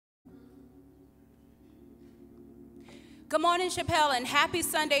Good morning, Chappell, and happy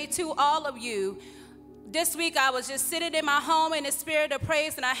Sunday to all of you. This week I was just sitting in my home in the spirit of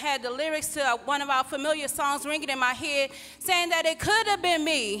praise, and I had the lyrics to one of our familiar songs ringing in my head, saying that it could have been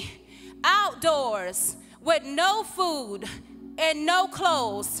me outdoors with no food and no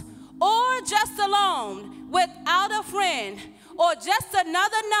clothes, or just alone without a friend, or just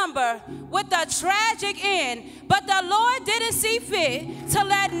another number with a tragic end. But the Lord didn't see fit to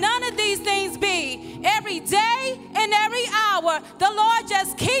let none of these things be. Every day and every hour, the Lord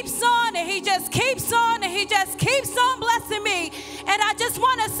just keeps on, and he just keeps on, and he just keeps on blessing me. And I just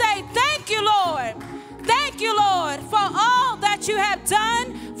want to say thank you, Lord. Thank you, Lord, for all that you have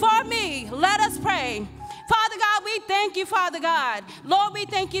done for me. Let us pray. Father God, we thank you, Father God. Lord, we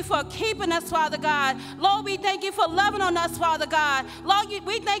thank you for keeping us, Father God. Lord, we thank you for loving on us, Father God. Lord,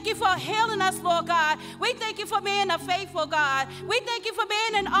 we thank you for healing us, Lord God. We thank you for being a faithful God. We thank you for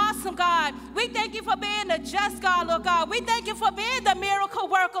being an awesome God. We thank you for being a just God, Lord God. We thank you for being the miracle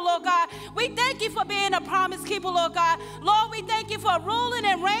worker, Lord God. We thank you for being a promise keeper, Lord God. Lord, we thank you for ruling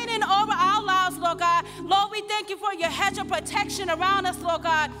and reigning over our lives, Lord God. Lord, we thank you for your hedge of protection around us, Lord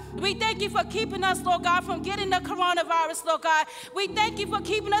God. We thank you for keeping us, Lord God, from getting the coronavirus, Lord God. We thank you for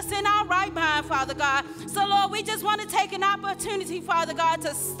keeping us in our right mind, Father God. So, Lord, we just want to take an opportunity, Father God,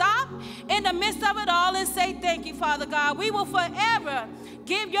 to stop in the midst of it all and say thank you, Father God. We will forever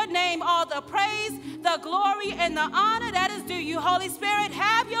give your name all the praise, the glory, and the honor that is due you. Holy Spirit,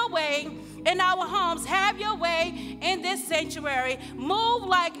 have your way in our homes. Have your way in this sanctuary. Move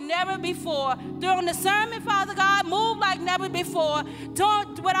like never before. During the sermon, Father God, move like never before.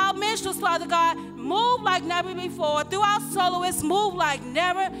 With our minstrels, Father God, move like never before. Through our soloists, move like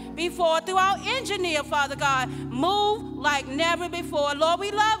never before. Through our engineer, Father God, move like never before. Lord,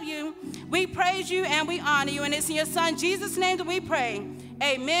 we love you. We praise you and we honor you. And it's in your Son, Jesus' name, that we pray.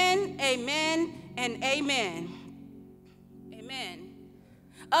 Amen, amen, and amen. Amen.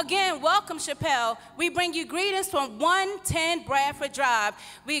 Again, welcome, Chappell. We bring you greetings from 110 Bradford Drive.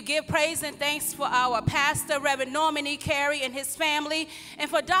 We give praise and thanks for our pastor, Reverend Norman E. Kerry, and his family, and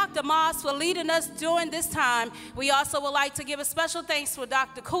for Dr. Moss for leading us during this time. We also would like to give a special thanks for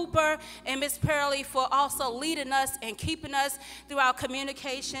Dr. Cooper and Ms. Pearlie for also leading us and keeping us through our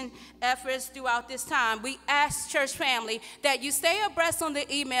communication efforts throughout this time. We ask, church family, that you stay abreast on the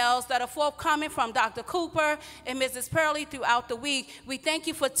emails that are forthcoming from Dr. Cooper and Mrs. Pearlie throughout the week. We thank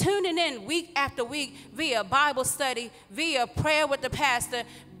you for tuning in week after week via Bible study, via prayer with the pastor,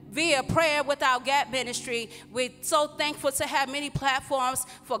 via prayer with our GAP ministry. We're so thankful to have many platforms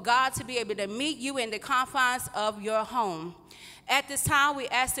for God to be able to meet you in the confines of your home. At this time, we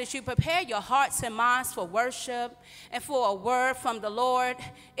ask that you prepare your hearts and minds for worship and for a word from the Lord.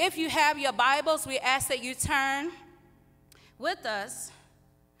 If you have your Bibles, we ask that you turn with us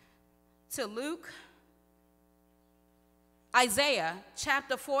to Isaiah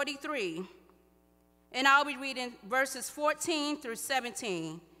chapter 43, and I'll be reading verses 14 through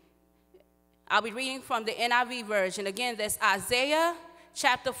 17. I'll be reading from the NIV version. Again, that's Isaiah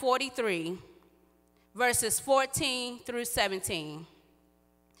chapter 43, verses 14 through 17.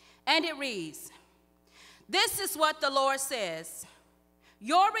 And it reads, "This is what the Lord says,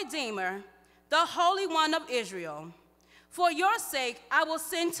 your Redeemer, the Holy One of Israel. For your sake I will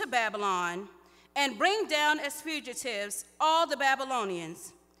send to Babylon and bring down as fugitives all the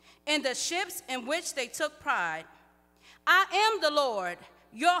Babylonians in the ships in which they took pride. I am the Lord,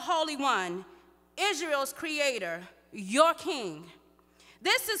 your Holy One, Israel's Creator, your King.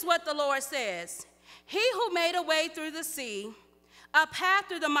 This is what the Lord says, He who made a way through the sea, a path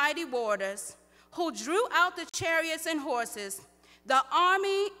through the mighty waters, who drew out the chariots and horses, the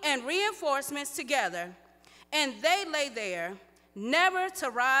army and reinforcements together, and they lay there, never to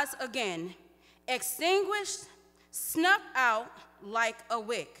rise again, extinguished, snuffed out like a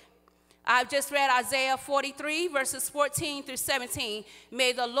wick." I've just read Isaiah 43, verses 14 through 17.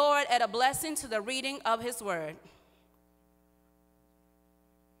 May the Lord add a blessing to the reading of his word.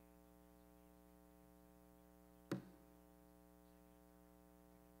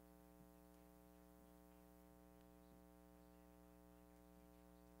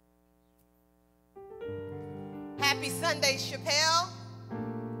 Happy Sunday, Chappell.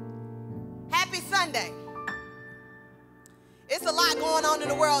 Happy Sunday. It's a lot going on in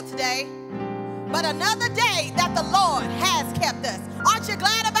the world today, but another day that the Lord has kept us. Aren't you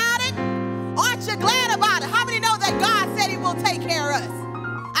glad about it? Aren't you glad about it? How many know that God said he will take care of us?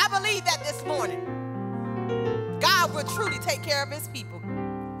 I believe that this morning. God will truly take care of his people.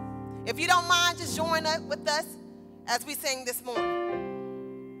 If you don't mind, just join up with us as we sing this morning.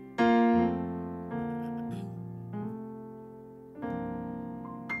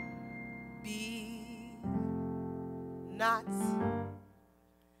 not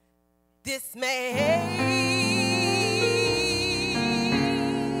dismayed.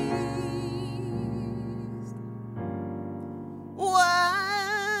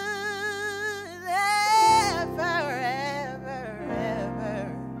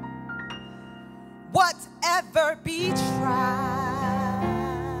 Whatever be tried,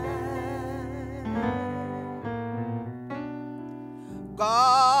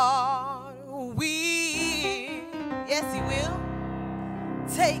 God will, yes, He will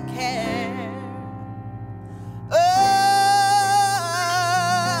take care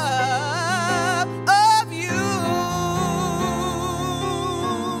of you.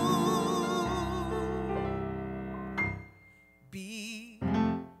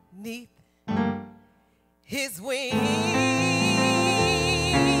 Beneath His wings,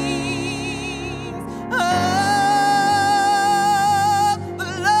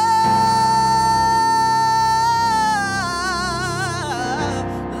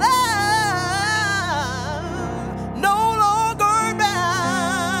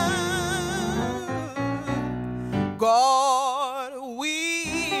 God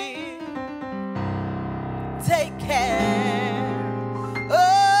will take care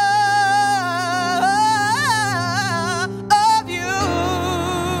of you.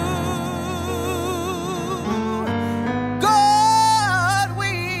 God will,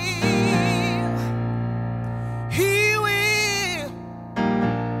 He will.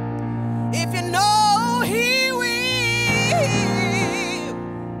 If you know He will,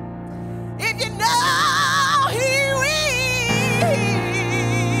 if you know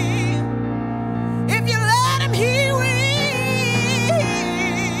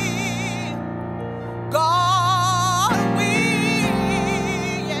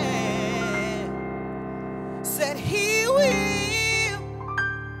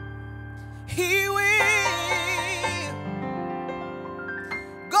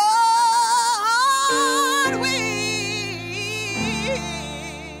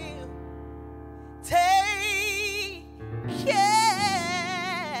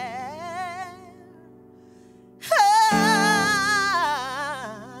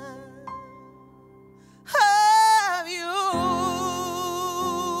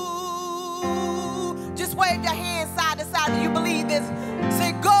wave your hands side to side. Do you believe this?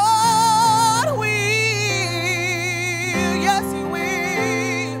 Say, God will. Yes, He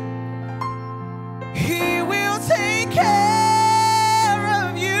will. He will take care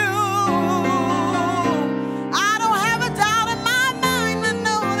of you. I don't have a doubt in my mind to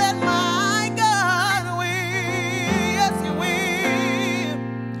know that my God will. Yes, He will.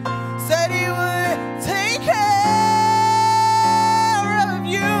 Said He would take care of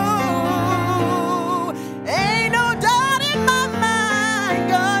you.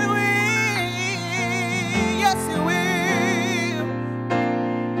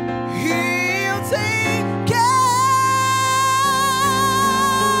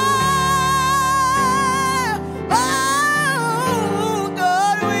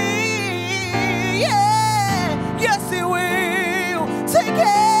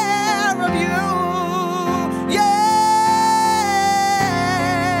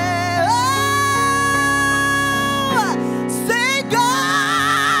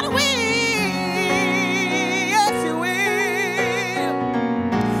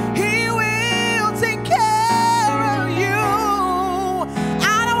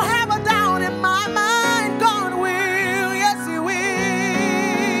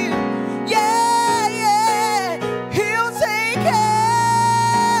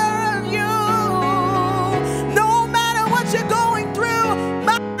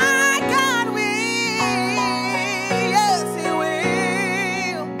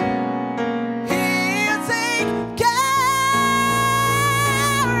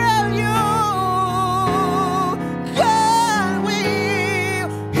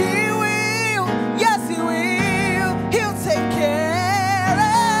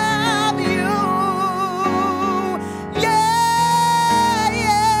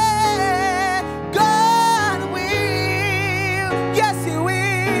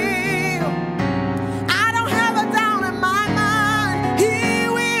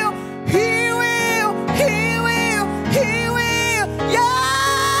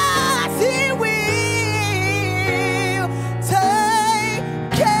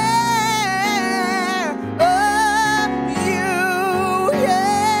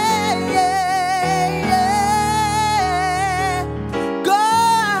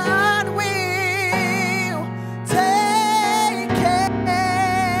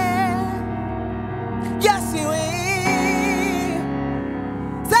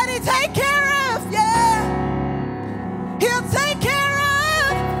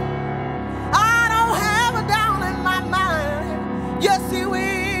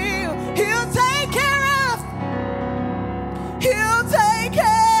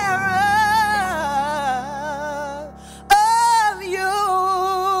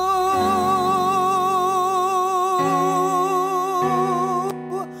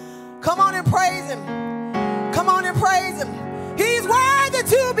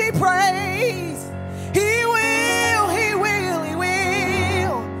 praise. He will, he will, he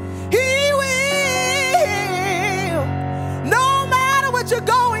will. He will. No matter what you're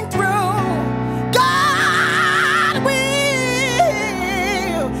going through, God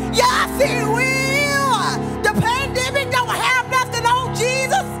will. Yes, he will. The pandemic don't have nothing on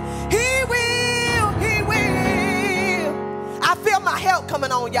Jesus. He will, he will. I feel my help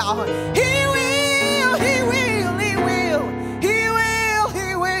coming on, y'all. He will, he will, he will. He will,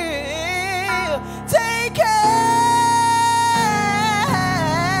 he will. Take care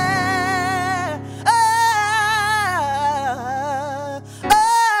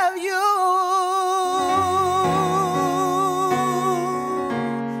of you.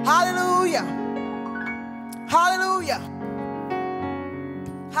 Hallelujah. Hallelujah.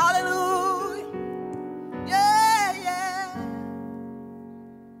 Hallelujah. Yeah, yeah.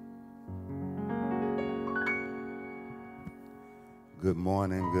 Good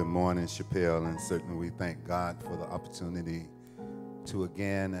morning, Chappell, and certainly we thank God for the opportunity to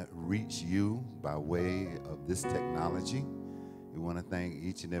again reach you by way of this technology. We want to thank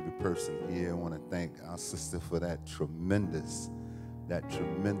each and every person here. I want to thank our sister for that tremendous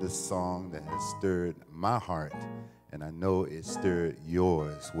song that has stirred my heart, and I know it stirred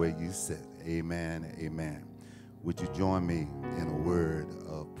yours where you sit. Amen, amen. Would you join me in a word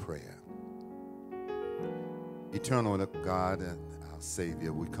of prayer? Eternal God and our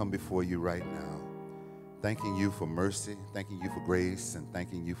Savior, we come before you right now, thanking you for mercy, thanking you for grace, and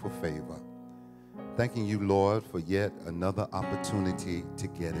thanking you for favor. Thanking you, Lord, for yet another opportunity to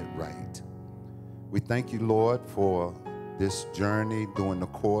get it right. We thank you, Lord, for this journey during the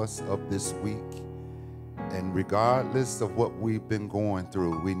course of this week. And regardless of what we've been going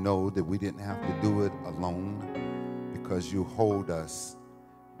through, we know that we didn't have to do it alone because you hold us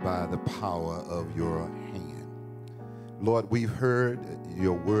by the power of your hand. Lord, we've heard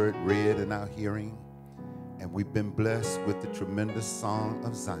your word read in our hearing, and we've been blessed with the tremendous song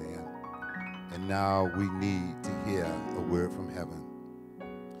of Zion. And now we need to hear a word from heaven.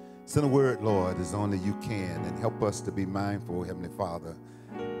 Send a word, Lord, as only you can, and help us to be mindful, Heavenly Father,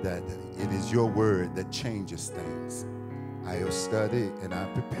 that it is your word that changes things. I have studied and I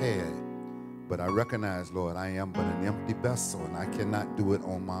prepared, but I recognize, Lord, I am but an empty vessel, and I cannot do it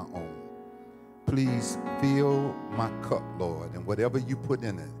on my own. Please fill my cup, Lord, and whatever you put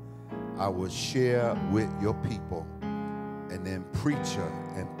in it, I will share with your people, and then preacher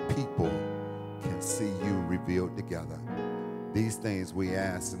and people can see you revealed together. These things we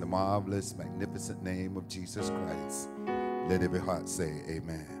ask in the marvelous, magnificent name of Jesus Christ. Let every heart say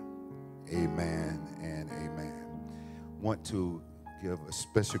amen, amen, and amen. Want to give a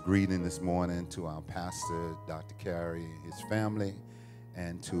special greeting this morning to our pastor, Dr. Kerry, and his family,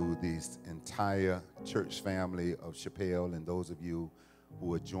 and to the entire church family of Chappell, and those of you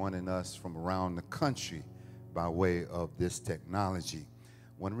who are joining us from around the country by way of this technology. I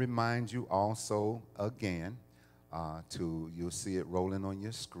want to remind you also again, you'll see it rolling on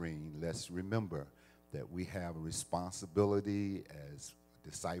your screen. Let's remember that we have a responsibility as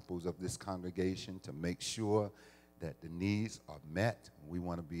disciples of this congregation to make sure that the needs are met. We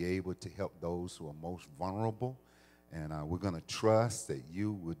want to be able to help those who are most vulnerable. And we're going to trust that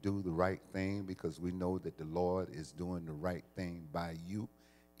you will do the right thing, because we know that the Lord is doing the right thing by you,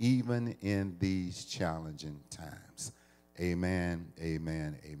 even in these challenging times. Amen,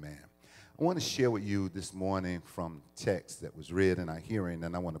 amen, amen. I want to share with you this morning from text that was read in our hearing,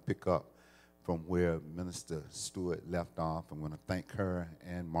 and I want to pick up from where Minister Stewart left off. I want to thank her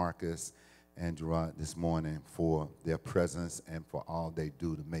and Marcus and Gerard this morning for their presence and for all they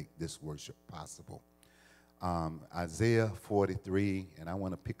do to make this worship possible. Isaiah 43, and I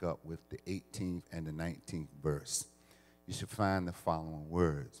want to pick up with the 18th and the 19th verse. You should find the following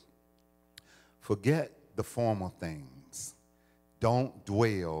words. Forget the former things. Don't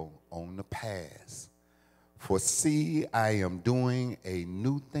dwell on the past. For see, I am doing a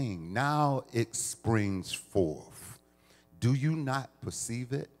new thing. Now it springs forth. Do you not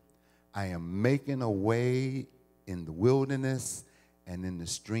perceive it? I am making a way in the wilderness and in the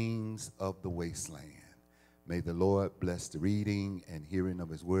streams of the wasteland. May the Lord bless the reading and hearing of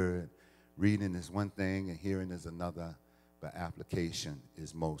his word. Reading is one thing and hearing is another, but application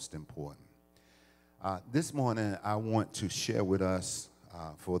is most important. This morning, I want to share with us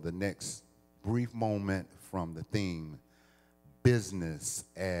for the next brief moment from the theme, business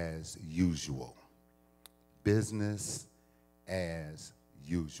as usual. Business as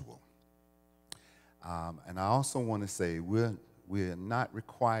usual. And I also want to say we're not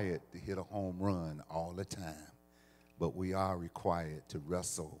required to hit a home run all the time, but we are required to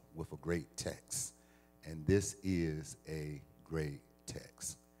wrestle with a great text. And this is a great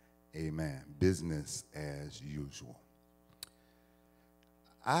text. Amen. Business as usual.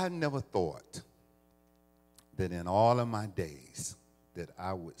 I never thought that in all of my days that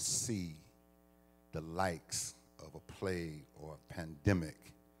I would see the likes of a plague or a pandemic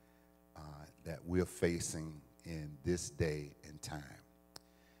that we're facing in this day and time.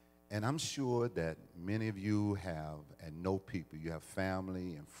 And I'm sure that many of you have and know people, you have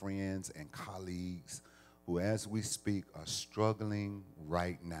family and friends and colleagues who, as we speak, are struggling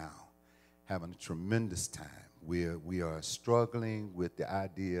right now, having a tremendous time. We are struggling with the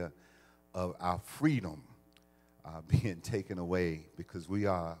idea of our freedom being taken away because we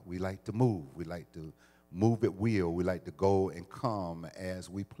like to move. We like to move at will. We like to go and come as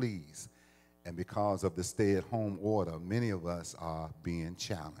we please. And because of the stay-at-home order, many of us are being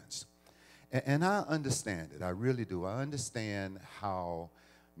challenged. And I understand it. I really do. I understand how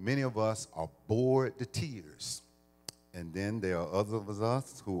many of us are bored to tears. And then there are others of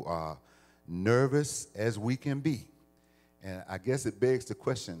us who are nervous as we can be. And I guess it begs the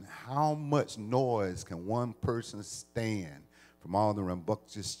question, how much noise can one person stand from all the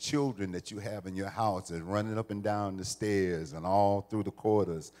rambunctious children that you have in your house and running up and down the stairs and all through the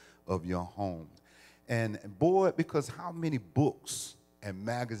corridors of your home? And boy, because how many books and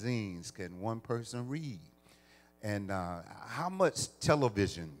magazines can one person read? And how much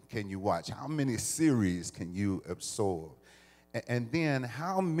television can you watch? How many series can you absorb? And then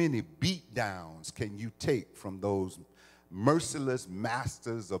how many beatdowns can you take from those merciless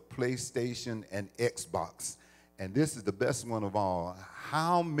masters of PlayStation and Xbox? And this is the best one of all.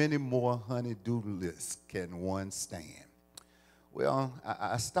 How many more honey-do lists can one stand? Well,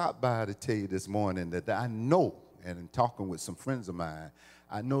 I stopped by to tell you this morning that I know, and in talking with some friends of mine,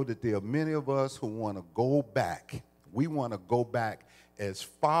 I know that there are many of us who want to go back. We want to go back as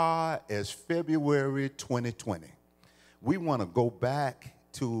far as February 2020. We want to go back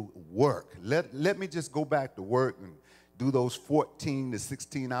to work. Let me just go back to work and do those 14 to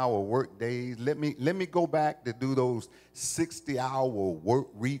 16-hour work days. Let me go back to do those 60-hour work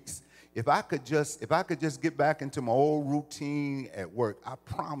weeks. If I could just get back into my old routine at work, I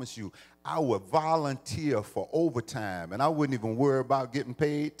promise you, I would volunteer for overtime, and I wouldn't even worry about getting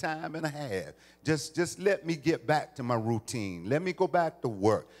paid time and a half. Just let me get back to my routine. Let me go back to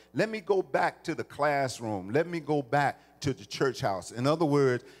work. Let me go back to the classroom. Let me go back to the church house. In other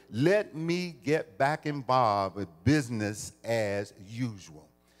words, let me get back involved with business as usual.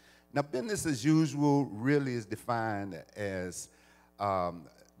 Now, business as usual really is defined as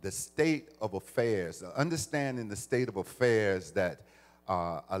the state of affairs, understanding the state of affairs that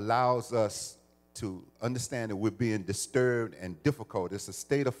allows us to understand that we're being disturbed and difficult. It's a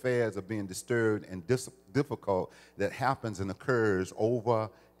state of affairs of being disturbed and difficult that happens and occurs over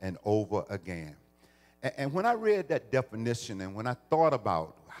and over again. And when I read that definition and when I thought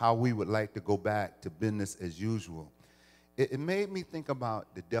about how we would like to go back to business as usual, it made me think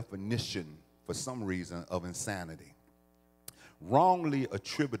about the definition, for some reason, of insanity. Wrongly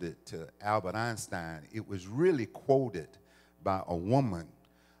attributed to Albert Einstein, it was really quoted by a woman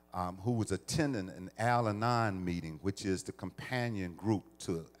who was attending an Al-Anon meeting, which is the companion group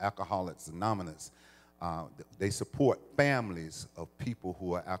to Alcoholics Anonymous. They support families of people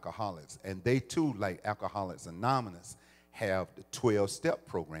who are alcoholics. And they, too, like Alcoholics Anonymous, have the 12-step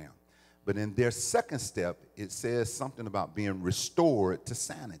program. But in their second step, it says something about being restored to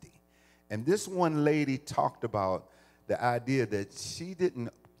sanity. And this one lady talked about the idea that she didn't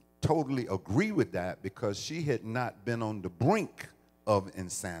totally agree with that because she had not been on the brink of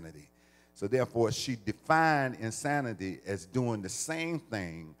insanity. So therefore, she defined insanity as doing the same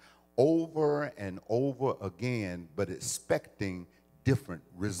thing over and over again, but expecting different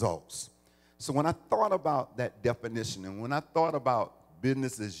results. So when I thought about that definition and when I thought about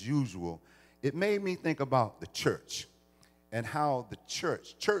business as usual, it made me think about the church and how the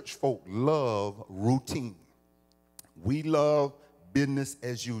church folk love routine. We love business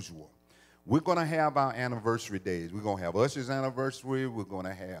as usual. We're going to have our anniversary days. We're going to have Usher's anniversary. We're going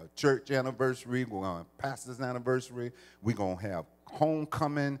to have church anniversary. We're going to have pastor's anniversary. We're going to have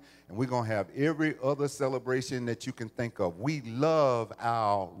homecoming. And we're going to have every other celebration that you can think of. We love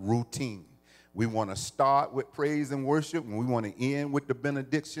our routine. We want to start with praise and worship, and we want to end with the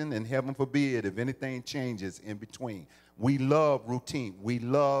benediction, and heaven forbid if anything changes in between. We love routine. We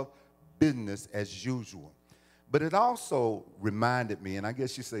love business as usual. But it also reminded me, and I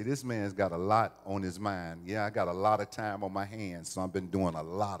guess you say, this man's got a lot on his mind. Yeah, I got a lot of time on my hands, so I've been doing a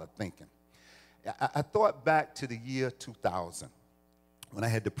lot of thinking. I thought back to the year 2000 when I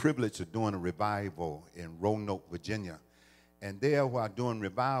had the privilege of doing a revival in Roanoke, Virginia. And there, while doing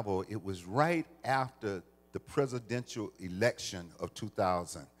revival, it was right after the presidential election of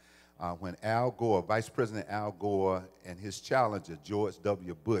 2000. when Al Gore, Vice President Al Gore, and his challenger, George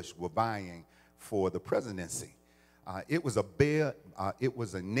W. Bush, were vying for the presidency. It was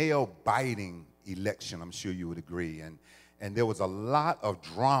a nail-biting election, I'm sure you would agree, and there was a lot of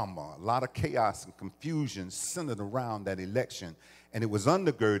drama, a lot of chaos and confusion centered around that election, and it was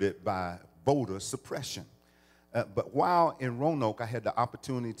undergirded by voter suppression. But while in Roanoke, I had the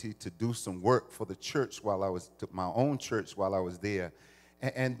opportunity to do some work for the church my own church while I was there,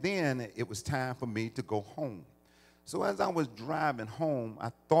 and then it was time for me to go home. So as I was driving home,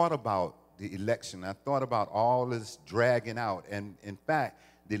 I thought about the election. I thought about all this dragging out, and in fact,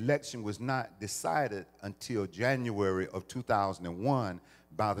 the election was not decided until January of 2001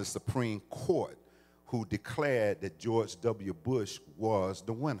 by the Supreme Court, who declared that George W. Bush was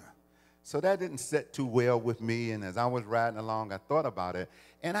the winner. So that didn't sit too well with me, and as I was riding along, I thought about it,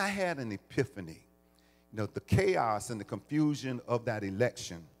 and I had an epiphany. You know, the chaos and the confusion of that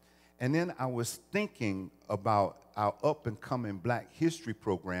election. And then I was thinking about our up-and-coming Black History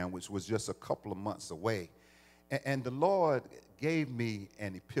program, which was just a couple of months away. And the Lord gave me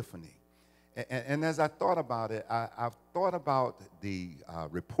an epiphany. And as I thought about it, I've thought about the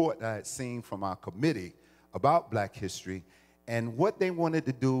report that I had seen from our committee about Black history, and what they wanted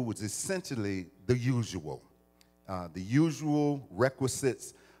to do was essentially the usual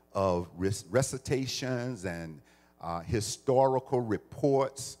requisites of recitations and historical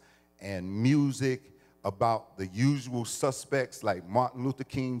reports and music about the usual suspects like Martin Luther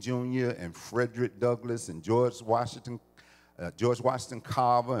King Jr. and Frederick Douglass and George Washington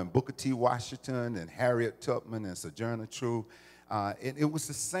Carver and Booker T. Washington and Harriet Tubman and Sojourner Truth. It was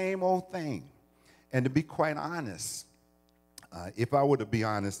the same old thing. And to be quite honest, if I were to be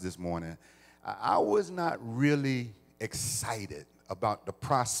honest this morning, I was not really excited about the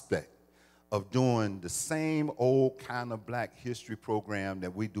prospect of doing the same old kind of Black history program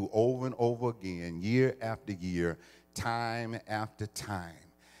that we do over and over again, year after year, time after time.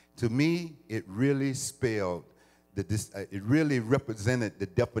 To me, it really it really represented the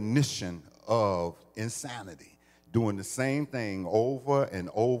definition of insanity, doing the same thing over and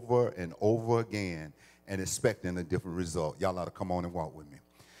over and over again and expecting a different result. Y'all ought to come on and walk with me.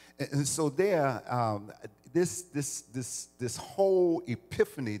 And so there, this whole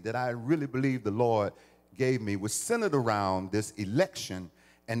epiphany that I really believe the Lord gave me was centered around this election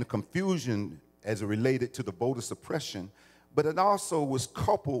and the confusion as it related to the voter suppression, but it also was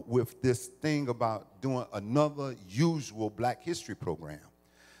coupled with this thing about doing another usual Black history program.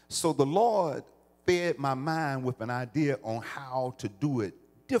 So the Lord fed my mind with an idea on how to do it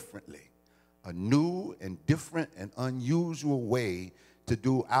differently, a new and different and unusual way to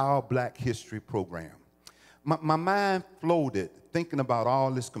do our Black history program. My mind floated thinking about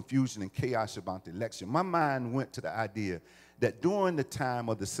all this confusion and chaos about the election. My mind went to the idea that during the time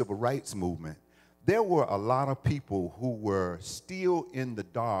of the Civil Rights Movement, there were a lot of people who were still in the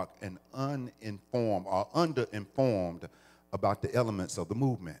dark and uninformed or underinformed about the elements of the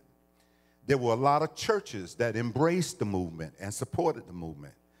movement. There were a lot of churches that embraced the movement and supported the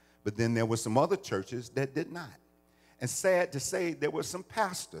movement, but then there were some other churches that did not. And sad to say, there were some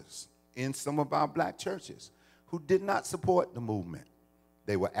pastors in some of our Black churches who did not support the movement.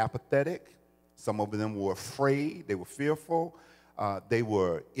 They were apathetic. Some of them were afraid. They were fearful. They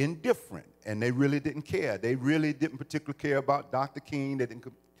were indifferent, and they really didn't care. They really didn't particularly care about Dr. King. They didn't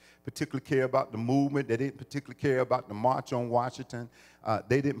particularly care about the movement. They didn't particularly care about the March on Washington.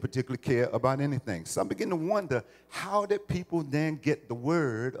 They didn't particularly care about anything. So I begin to wonder, how did people then get the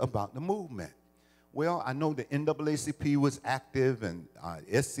word about the movement? Well, I know the NAACP was active, and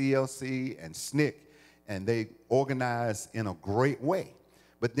SCLC and SNCC, and they organized in a great way.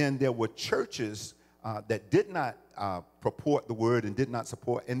 But then there were churches that did not purport the word and did not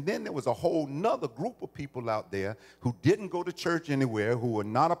support. And then there was a whole nother group of people out there who didn't go to church anywhere, who were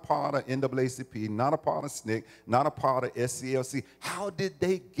not a part of NAACP, not a part of SNCC, not a part of SCLC. How did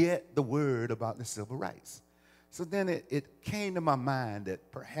they get the word about the civil rights? So then it came to my mind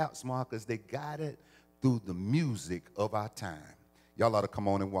that perhaps, Marcus, they got it through the music of our time. Y'all ought to come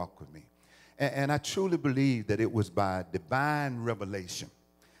on and walk with me. And I truly believe that it was by divine revelation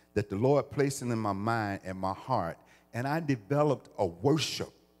that the Lord placed it in my mind and my heart, and I developed a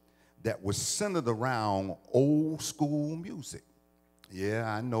worship that was centered around old school music. Yeah,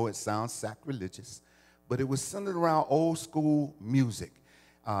 I know it sounds sacrilegious, but it was centered around old school music.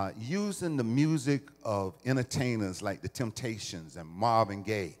 Using the music of entertainers like the Temptations and Marvin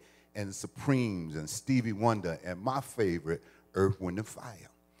Gaye and the Supremes and Stevie Wonder and my favorite, Earth, Wind, and Fire.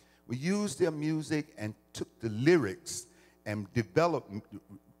 We used their music and took the lyrics and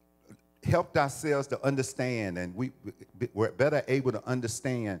helped ourselves to understand, and we were better able to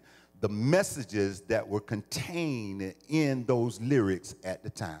understand the messages that were contained in those lyrics at the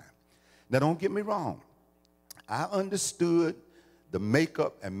time. Now, don't get me wrong. I understood the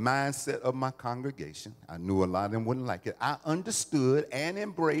makeup and mindset of my congregation. I knew a lot of them wouldn't like it. I understood and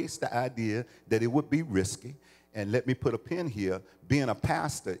embraced the idea that it would be risky. And let me put a pin here. Being a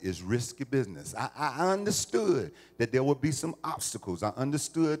pastor is risky business. I understood that there would be some obstacles. I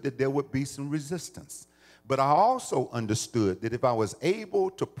understood that there would be some resistance. But I also understood that if I was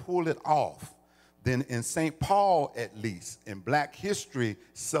able to pull it off, then in St. Paul, at least, in Black History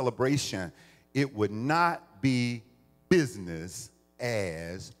celebration, it would not be business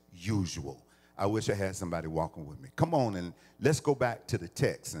as usual. I wish I had somebody walking with me. Come on, and let's go back to the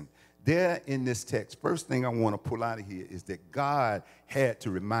text. And there in this text, first thing I want to pull out of here is that God had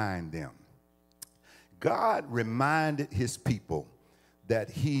to remind them. God reminded his people that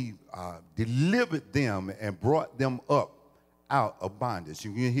he delivered them and brought them up out of bondage.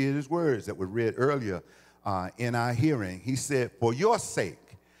 You can hear his words that were read earlier in our hearing. He said, for your sake,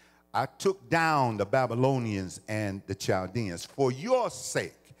 I took down the Babylonians and the Chaldeans. For your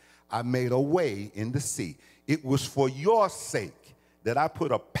sake, I made a way in the sea. It was for your sake that I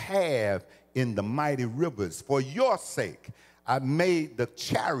put a path in the mighty rivers. For your sake, I made the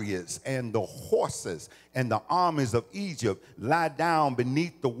chariots and the horses and the armies of Egypt lie down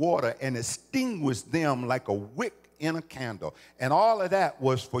beneath the water and extinguished them like a wick in a candle. And all of that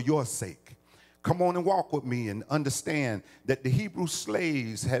was for your sake. Come on and walk with me and understand that the Hebrew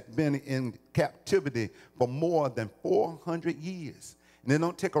slaves had been in captivity for more than 400 years. And it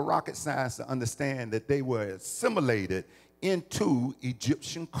don't take a rocket science to understand that they were assimilated into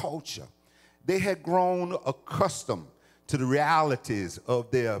Egyptian culture. They had grown accustomed to the realities of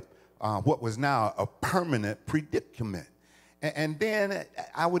their what was now a permanent predicament. And then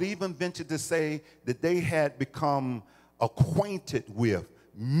I would even venture to say that they had become acquainted with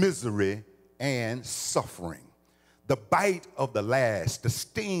misery and suffering. The bite of the lash, the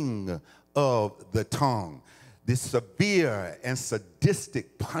sting of the tongue, the severe and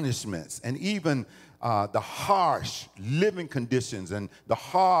sadistic punishments, and even the harsh living conditions and the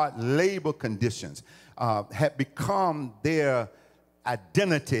hard labor conditions had become their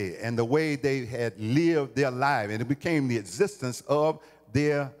identity and the way they had lived their life, and it became the existence of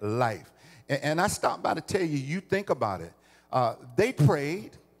their life. And I stopped by to tell you, you think about it. They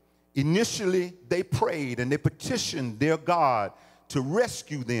prayed. Initially, they prayed and they petitioned their God to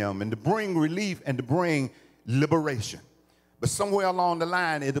rescue them and to bring relief and to bring liberation. But somewhere along the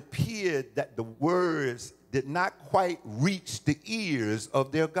line, it appeared that the words did not quite reach the ears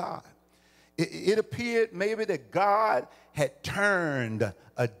of their God. It appeared maybe that God had turned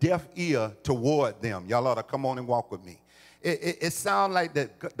a deaf ear toward them. Y'all ought to come on and walk with me. It sounded like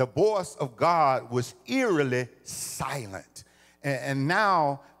that the voice of God was eerily silent. And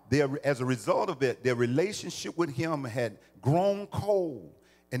now, as a result of it, their relationship with him had grown cold,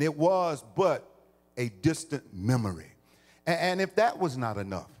 and it was but a distant memory. And if that was not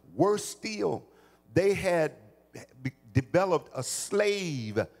enough, worse still, they had developed a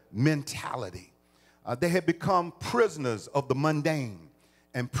slave mentality. They had become prisoners of the mundane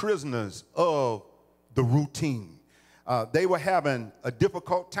and prisoners of the routine. They were having a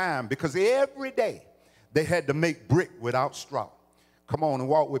difficult time because every day they had to make brick without straw. Come on and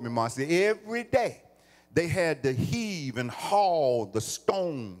walk with me, Marcy. Every day they had to heave and haul the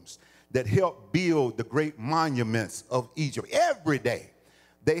stones that helped build the great monuments of Egypt. Every day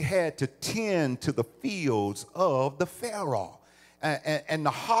they had to tend to the fields of the Pharaoh. And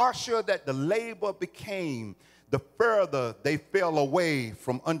the harsher that the labor became, the further they fell away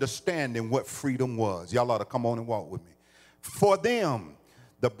from understanding what freedom was. Y'all ought to come on and walk with me. For them,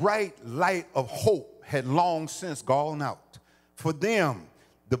 the bright light of hope had long since gone out. For them,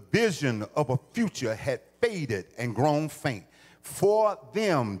 the vision of a future had faded and grown faint. For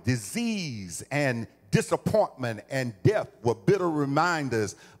them, disease and disappointment and death were bitter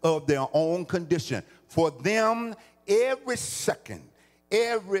reminders of their own condition. For them, every second,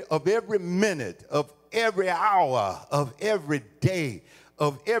 every minute, of every hour, of every day,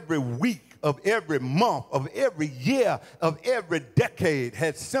 of every week, of every month, of every year, of every decade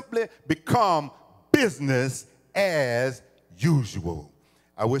had simply become business as usual.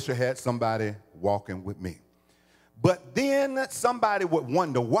 I wish I had somebody walking with me. But then somebody would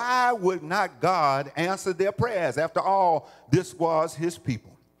wonder, why would not God answer their prayers? After all, this was his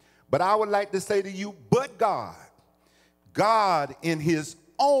people. But I would like to say to you, but God in his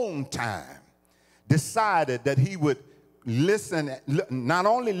own time decided that he would listen, not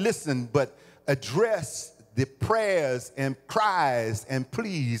only listen, but address the prayers and cries and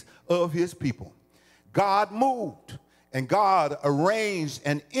pleas of his people. God moved. And God arranged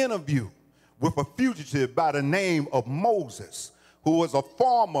an interview with a fugitive by the name of Moses, who was a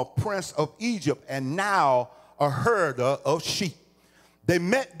former prince of Egypt and now a herder of sheep. They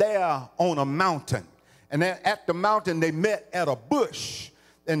met there on a mountain. And then at the mountain, they met at a bush.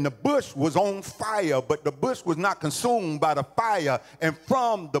 And the bush was on fire, but the bush was not consumed by the fire. And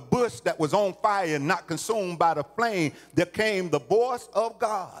from the bush that was on fire, not consumed by the flame, there came the voice of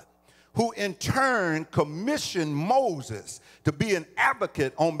God, who in turn commissioned Moses to be an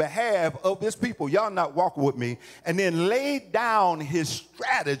advocate on behalf of his people. Y'all not walking with me. And then laid down his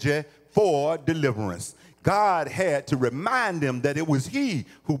strategy for deliverance. God had to remind them that it was he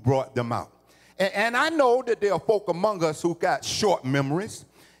who brought them out. And I know that there are folk among us who got short memories.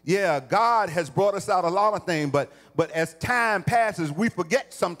 Yeah, God has brought us out a lot of things, but as time passes, we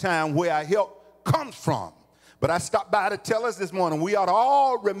forget sometimes where our help comes from. But I stopped by to tell us this morning, we ought to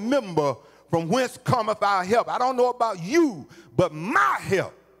all remember from whence cometh our help. I don't know about you, but my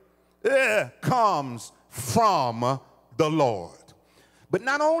help comes from the Lord. But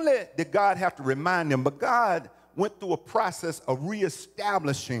not only did God have to remind them, but God went through a process of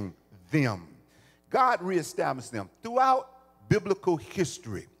reestablishing them. God reestablished them. Throughout biblical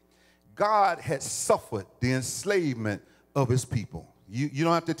history, God had suffered the enslavement of his people. You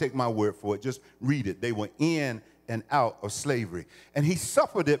don't have to take my word for it. Just read it. They were in and out of slavery. And he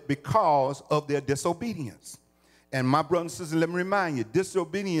suffered it because of their disobedience. And my brothers and sisters, let me remind you,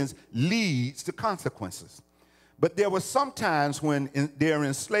 disobedience leads to consequences. But there were some times when their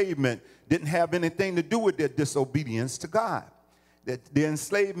enslavement didn't have anything to do with their disobedience to God. That the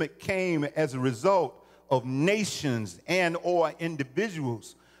enslavement came as a result of nations and or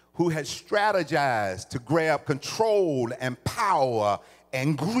individuals who had strategized to grab control and power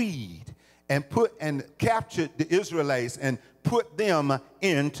and greed and captured the Israelites and put them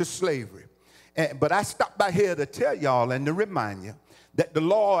into slavery. But I stopped by here to tell y'all and to remind you that the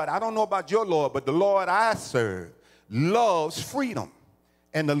Lord, I don't know about your Lord, but the Lord I serve loves freedom.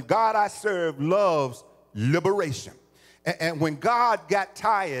 And the God I serve loves liberation. And when God got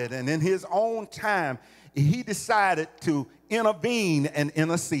tired and in his own time, he decided to intervene and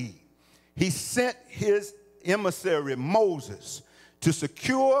intercede. He sent his emissary, Moses, to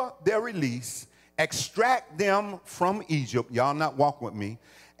secure their release, extract them from Egypt. Y'all not walking with me.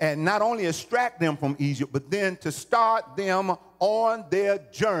 And not only extract them from Egypt, but then to start them on their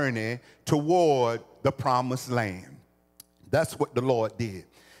journey toward the promised land. That's what the Lord did.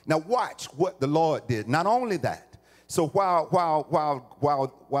 Now watch what the Lord did. Not only that, so while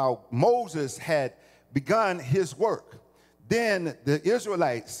Moses had begun his work, then the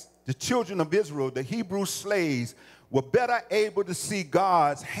Israelites, the children of Israel, the Hebrew slaves, were better able to see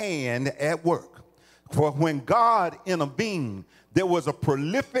God's hand at work. For when God intervened, there was a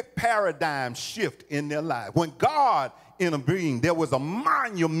prolific paradigm shift in their lives. When God intervened, there was a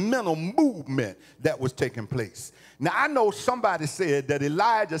monumental movement that was taking place. Now, I know somebody said that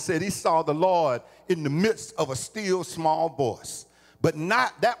Elijah said he saw the Lord in the midst of a still small voice. But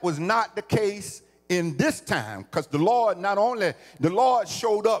that was not the case in this time, because the Lord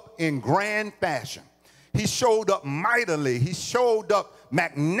showed up in grand fashion. He showed up mightily. He showed up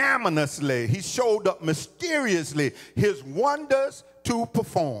magnanimously. He showed up mysteriously, his wonders to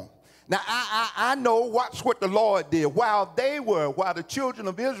perform. Now, I know, watch what the Lord did. While the children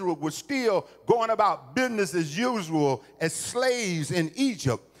of Israel were still going about business as usual as slaves in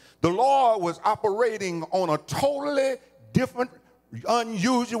Egypt, the Lord was operating on a totally different,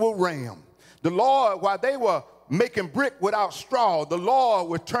 unusual realm. The Lord, while they were making brick without straw, the Lord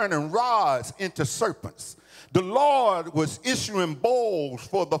was turning rods into serpents. The Lord was issuing bowls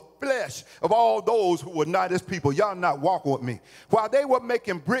for the flesh of all those who were not his people. Y'all not walking with me. While they were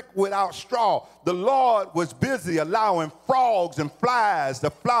making brick without straw, the Lord was busy allowing frogs and flies to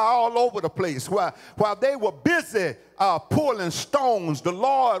fly all over the place. While they were busy pulling stones, the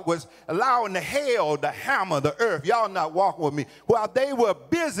Lord was allowing the hail to hammer the earth. Y'all not walking with me. While they were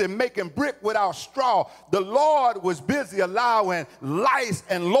busy making brick without straw, the Lord was busy allowing lice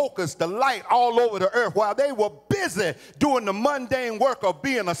and locusts to light all over the earth. While they were busy doing the mundane work of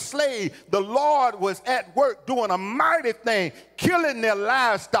being a slave, the Lord was at work doing a mighty thing, killing their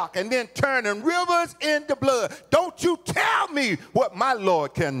livestock and then turning rivers into blood. Don't you tell me what my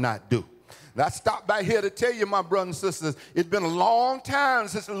Lord cannot do. Now, I stopped by here to tell you, my brothers and sisters, it's been a long time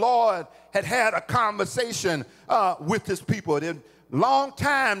since the Lord had a conversation with his people. It long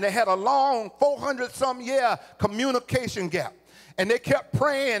time. They had a long 400-some-year communication gap. And they kept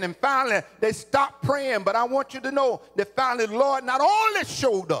praying, and finally they stopped praying. But I want you to know that finally the Lord not only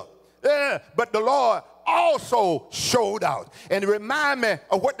showed up, but the Lord also showed out. And it reminds me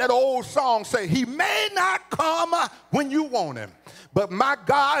of what that old song said. He may not come when you want him, but my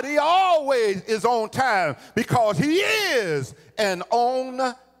God, he always is on time because he is an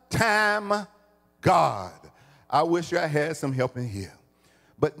on-time God. I wish I had some help in here.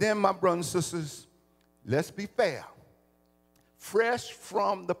 But then, my brothers and sisters, let's be fair. Fresh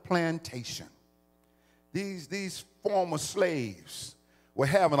from the plantation, these former slaves were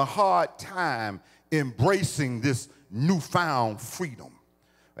having a hard time embracing this newfound freedom.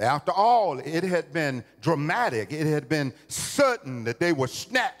 After all, it had been dramatic. It had been certain that they were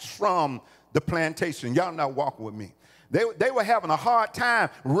snatched from the plantation. Y'all not walking with me. They were having a hard time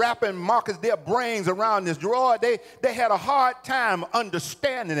wrapping Marcus their brains around this drawer. They had a hard time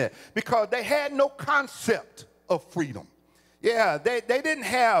understanding it because they had no concept of freedom. Yeah, they didn't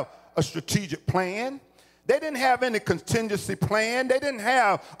have a strategic plan. They didn't have any contingency plan. They didn't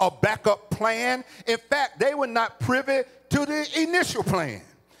have a backup plan. In fact, they were not privy to the initial plan.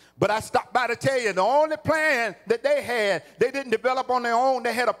 But I stopped by to tell you, the only plan that they had, they didn't develop on their own.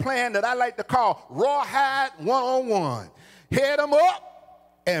 They had a plan that I like to call rawhide one-on-one. Head them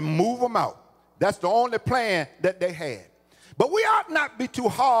up and move them out. That's the only plan that they had. But we ought not be too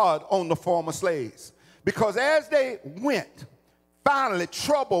hard on the former slaves because as they went, finally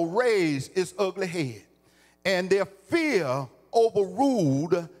trouble raised its ugly head. And their fear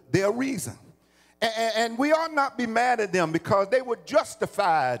overruled their reason. And we ought not be mad at them because they were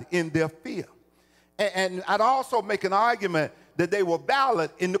justified in their fear. And I'd also make an argument that they were valid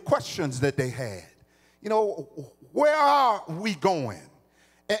in the questions that they had. You know, where are we going?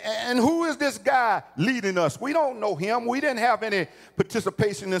 And who is this guy leading us? We don't know him. We didn't have any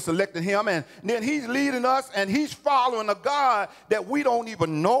participation in selecting him. And then he's leading us, and he's following a God that we don't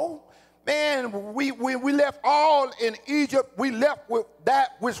even know. Man, we left all in Egypt. We left with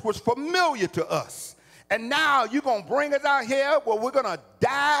that which was familiar to us. And now you're going to bring us out here where we're going to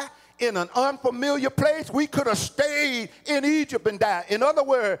die in an unfamiliar place? We could have stayed in Egypt and died. In other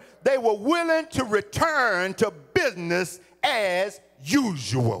words, they were willing to return to business as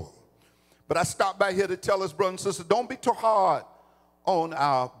usual. But I stopped by here to tell us, brothers and sisters, don't be too hard on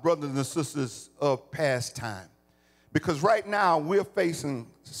our brothers and sisters of past time. Because right now we're facing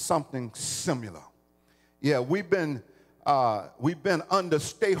something similar. Yeah, we've been under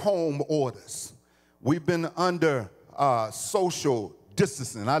stay-home orders. We've been under social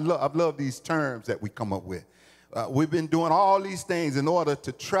distancing. I love these terms that we come up with. We've been doing all these things in order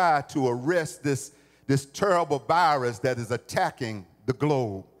to try to arrest this terrible virus that is attacking the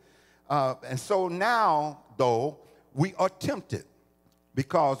globe. And so now, though, we are tempted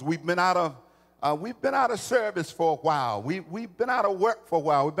because we've been out of service for a while. We've been out of work for a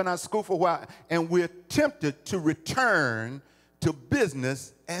while. We've been out of school for a while. And we're tempted to return to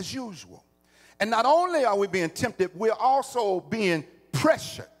business as usual. And not only are we being tempted, we're also being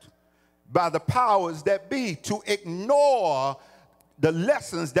pressured by the powers that be to ignore the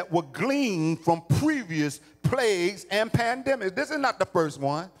lessons that were gleaned from previous plagues and pandemics. This is not the first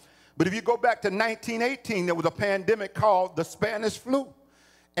one. But if you go back to 1918, there was a pandemic called the Spanish flu.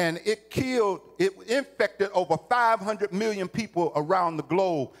 And it infected over 500 million people around the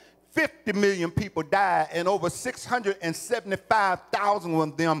globe. 50 million people died, and over 675,000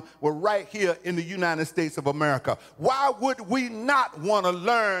 of them were right here in the United States of America. Why would we not want to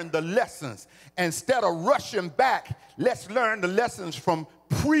learn the lessons? Instead of rushing back, let's learn the lessons from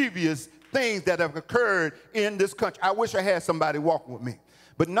previous things that have occurred in this country. I wish I had somebody walking with me.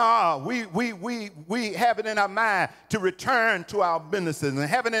 But no, we have it in our mind to return to our businesses and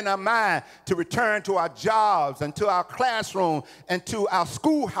have it in our mind to return to our jobs and to our classroom and to our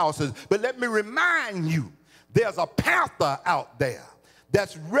schoolhouses. But let me remind you, there's a panther out there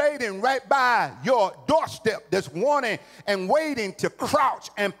that's raiding right by your doorstep, that's wanting and waiting to crouch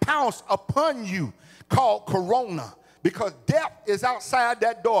and pounce upon you, called Corona, because death is outside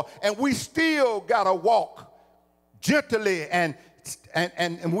that door, and we still got to walk gently and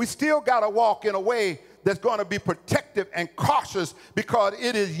we still got to walk in a way that's going to be protective and cautious because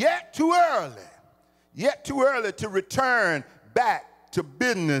it is yet too early to return back to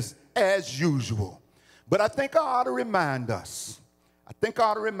business as usual. But I think I ought to remind us,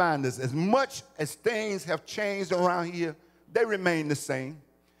 as much as things have changed around here, they remain the same.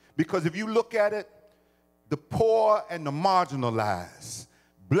 Because if you look at it, the poor and the marginalized,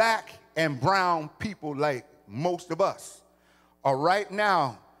 black and brown people like most of us, are right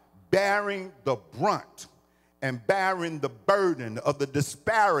now bearing the brunt and bearing the burden of the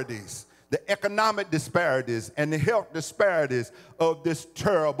disparities the economic disparities and the health disparities of this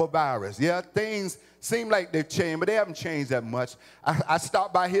terrible virus. Yeah, things seem like they've changed, but they haven't changed that much. I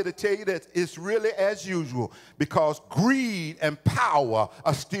stopped by here to tell you that it's really as usual because greed and power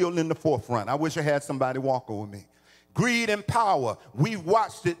are still in the forefront. I wish I had somebody walking with me. Greed and power, we've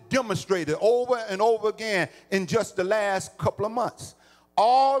watched it demonstrated over and over again in just the last couple of months.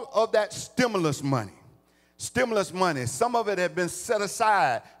 All of that stimulus money, some of it had been set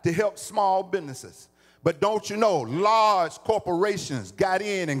aside to help small businesses. But don't you know, large corporations got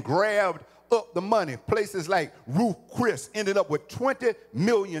in and grabbed up the money. Places like Ruth Chris ended up with $20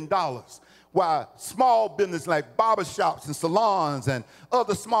 million, while small business like barbershops and salons and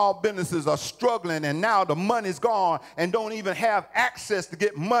other small businesses are struggling, and now the money's gone and don't even have access to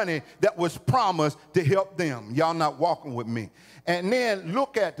get money that was promised to help them. Y'all not walking with me. And then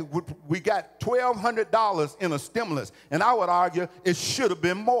look at, we got $1,200 in a stimulus, and I would argue it should have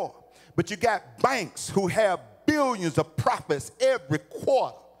been more. But you got banks who have billions of profits every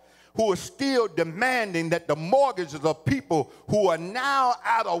quarter who are still demanding that the mortgages of people who are now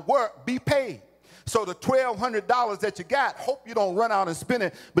out of work be paid. So the $1,200 that you got, hope you don't run out and spend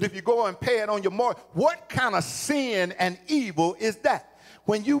it, but if you go and pay it on your mortgage, what kind of sin and evil is that?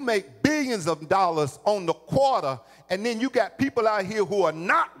 When you make billions of dollars on the quarter, and then you got people out here who are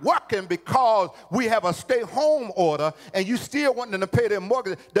not working because we have a stay-home order, and you still want them to pay their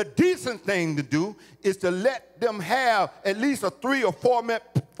mortgage, the decent thing to do is to let them have at least a 3 or 4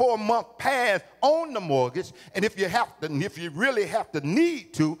 month pass on the mortgage, and if you really have to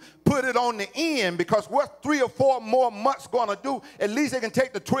need to, put it on the end, because what 3 or 4 more months gonna do, at least they can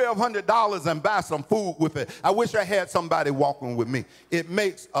take the $1,200 and buy some food with it. I wish I had somebody walking with me. It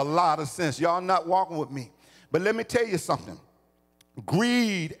makes a lot of sense. Y'all not walking with me. But let me tell you something.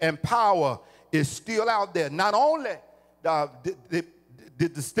 Greed and power is still out there. Not only did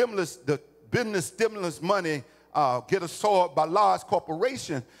the business stimulus money get absorbed by large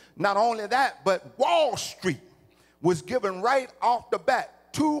corporations, not only that, but Wall Street was given right off the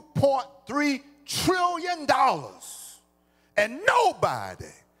bat $2.3 trillion. And nobody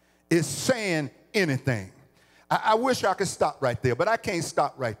is saying anything. I wish I could stop right there, but I can't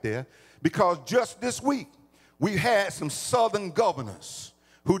stop right there, because just this week, we had some southern governors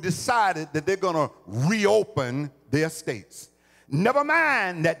who decided that they're going to reopen their states. Never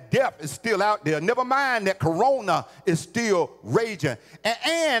mind that death is still out there. Never mind that corona is still raging.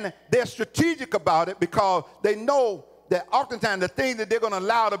 And they're strategic about it because they know that oftentimes the thing that they're going to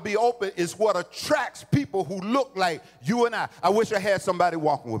allow to be open is what attracts people who look like you and I. I wish I had somebody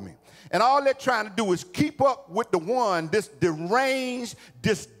walking with me. And all they're trying to do is keep up with this deranged,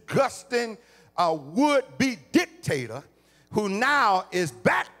 disgusting, would-be dictator who now is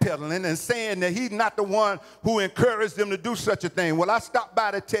backpedaling and saying that he's not the one who encouraged them to do such a thing. Well, I stopped by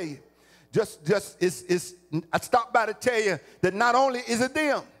to tell you, I stopped by to tell you that not only is it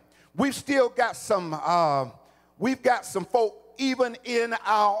them, we've still got some, we've got some folk even in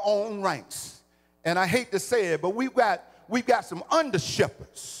our own ranks. And I hate to say it, but we've got some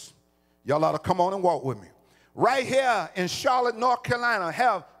under-shepherds. Y'all ought to come on and walk with me. Right here in Charlotte, North Carolina,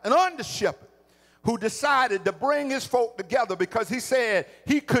 have an under-shepherd who decided to bring his folk together because he said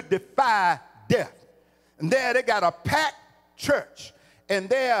he could defy death. And there they got a packed church. And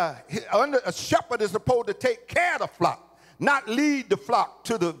there, a shepherd is supposed to take care of the flock, not lead the flock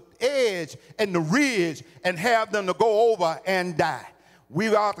to the edge and the ridge and have them to go over and die.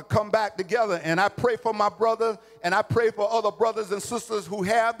 We ought to come back together, and I pray for my brother, and I pray for other brothers and sisters who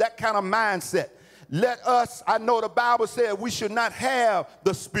have that kind of mindset. Let us, I know the Bible said we should not have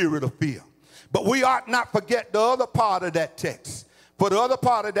the spirit of fear. But we ought not forget the other part of that text. For the other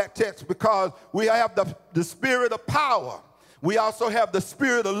part of that text, because we have the spirit of power. We also have the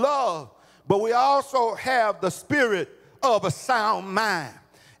spirit of love. But we also have the spirit of a sound mind.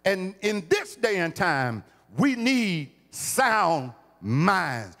 And in this day and time, we need sound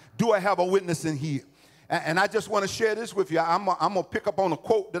minds. Do I have a witness in here? And I just want to share this with you. I'm going to pick up on a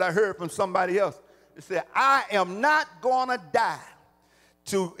quote that I heard from somebody else. It said, I am not going to die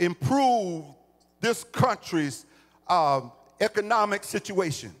to improve this country's economic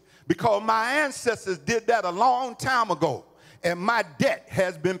situation, because my ancestors did that a long time ago, and my debt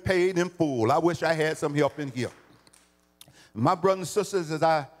has been paid in full. I wish I had some help in here. My brothers and sisters, as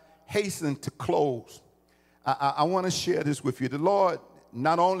I hasten to close, I want to share this with you. The Lord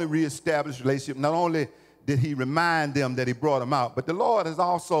not only reestablished relationship, not only did he remind them that he brought them out, but the Lord is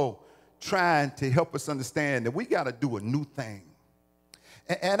also trying to help us understand that we got to do a new thing.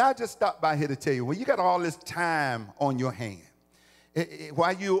 And I just stopped by here to tell you, when you got all this time on your hand,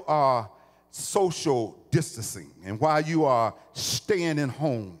 while you are social distancing and while you are staying at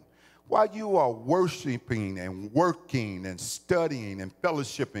home, while you are worshiping and working and studying and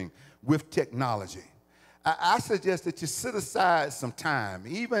fellowshipping with technology, I suggest that you set aside some time,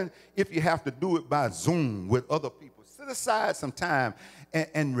 even if you have to do it by Zoom with other people. Set aside some time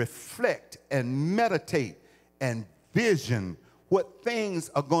and reflect and meditate and vision what things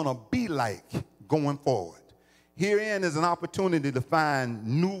are going to be like going forward. Herein is an opportunity to find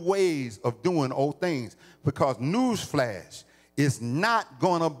new ways of doing old things, because newsflash is not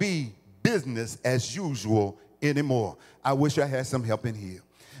going to be business as usual anymore. I wish I had some help in here.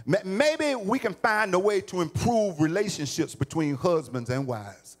 Maybe we can find a way to improve relationships between husbands and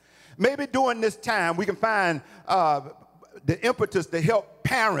wives. Maybe during this time we can find the impetus to help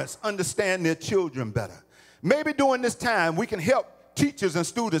parents understand their children better. Maybe during this time we can help teachers and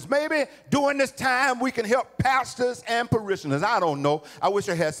students. Maybe during this time we can help pastors and parishioners. I don't know. I wish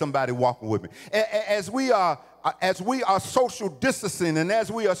I had somebody walking with me. As we are social distancing and as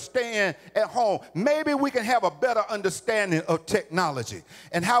we are staying at home, maybe we can have a better understanding of technology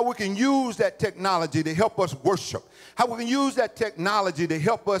and how we can use that technology to help us worship, how we can use that technology to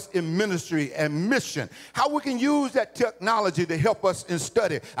help us in ministry and mission, how we can use that technology to help us in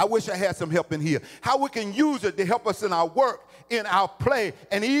study. I wish I had some help in here. How we can use it to help us in our work, in our play,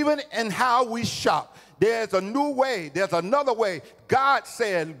 and even in how we shop. There's a new way. There's another way. God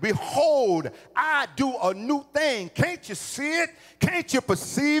said, behold, I do a new thing. Can't you see it? Can't you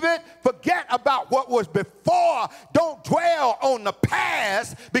perceive it? Forget about what was before. Don't dwell on the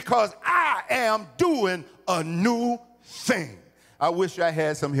past, because I am doing a new thing. I wish I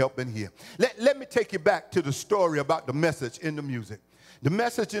had some help in here. Let me take you back to the story about the message in the music. The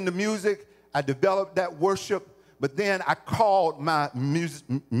message in the music, I developed that worship, but then I called my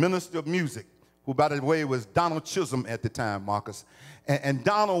minister of music, who, by the way, was Donald Chisholm at the time, Marcus. And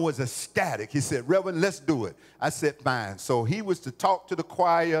Donald was ecstatic. He said, Reverend, let's do it. I said, fine. So he was to talk to the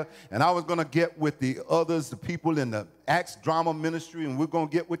choir, and I was going to get with the others, the people in the Acts drama ministry, and we're going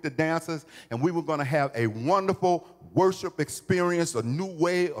to get with the dancers, and we were going to have a wonderful worship experience, a new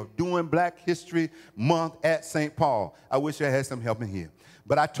way of doing Black History Month at St. Paul. I wish I had some help in here.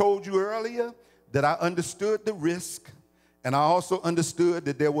 But I told you earlier that I understood the risk, and I also understood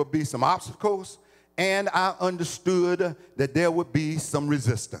that there would be some obstacles, and I understood that there would be some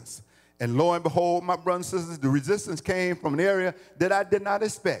resistance. And lo and behold, my brothers and sisters, the resistance came from an area that I did not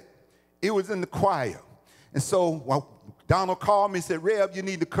expect. It was in the choir. And so Donald called me and said, Rev, you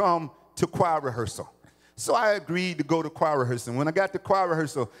need to come to choir rehearsal. So I agreed to go to choir rehearsal. When I got to choir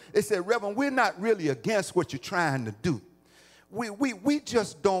rehearsal, they said, Reverend, we're not really against what you're trying to do. We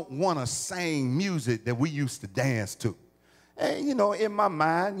just don't want to sing music that we used to dance to. And, you know, in my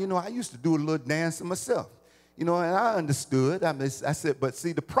mind, you know, I used to do a little dancing myself. You know, and I understood. I said, but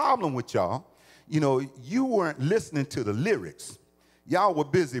see, the problem with y'all, you know, you weren't listening to the lyrics. Y'all were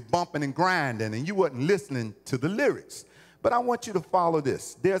busy bumping and grinding, and you wasn't listening to the lyrics. But I want you to follow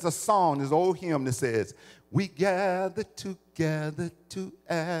this. There's a song, this old hymn that says, we gather together to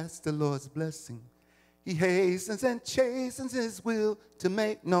ask the Lord's blessing. He hastens and chastens his will to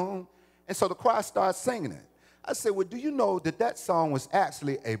make known. And so the choir starts singing it. I said, well, do you know that that song was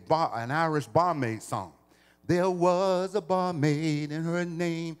actually an Irish barmaid song? There was a barmaid and her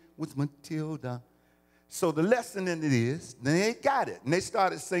name was Matilda. So the lesson in it is, they got it, and they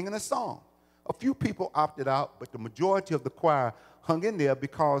started singing a song. A few people opted out, but the majority of the choir hung in there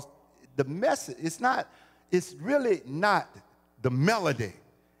because the message, it's really not the melody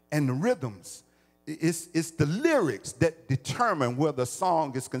and the rhythms. It's the lyrics that determine whether a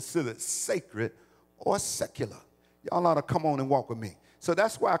song is considered sacred or secular. Y'all ought to come on and walk with me. So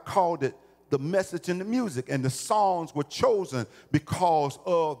that's why I called it the message in the music, and the songs were chosen because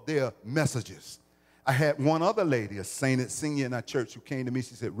of their messages. I had one other lady, a sainted senior in our church, who came to me.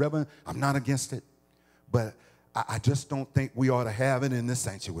 She said, Reverend, I'm not against it, but I just don't think we ought to have it in this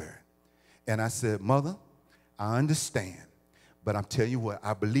sanctuary. And I said, Mother, I understand, but I'm telling you what,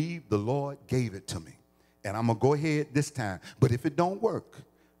 I believe the Lord gave it to me, and I'm going to go ahead this time. But if it don't work,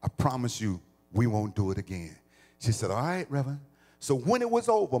 I promise you, we won't do it again. She said, all right, Reverend. So when it was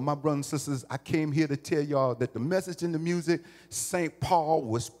over, my brothers and sisters, I came here to tell y'all that the message in the music, St. Paul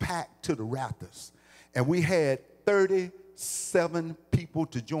was packed to the rafters. And we had 37 people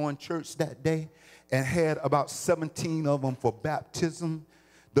to join church that day and had about 17 of them for baptism.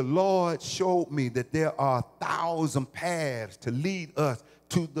 The Lord showed me that there are 1,000 paths to lead us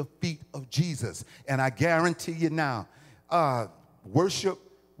to the feet of Jesus. And I guarantee you now, worship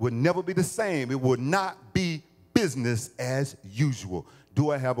will never be the same. It will not be business as usual.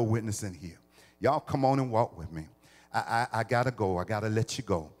 Do I have a witness in here? Y'all come on and walk with me. I got to go. I got to let you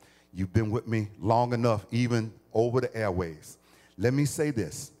go. You've been with me long enough, even over the airwaves. Let me say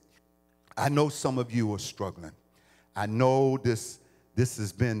this. I know some of you are struggling. I know this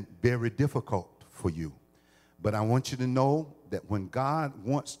has been very difficult for you. But I want you to know that when God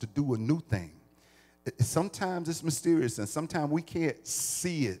wants to do a new thing, sometimes it's mysterious, and sometimes we can't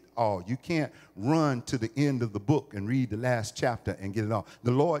see it all. You can't run to the end of the book and read the last chapter and get it all. The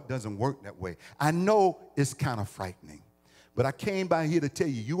Lord doesn't work that way. I know it's kind of frightening, but I came by here to tell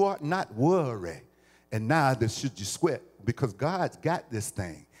you, you ought not worry, and neither should you sweat, because God's got this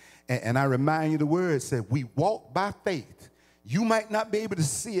thing. And I remind you, the word said, we walk by faith. You might not be able to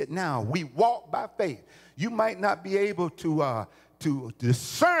see it now. We walk by faith. You might not be able to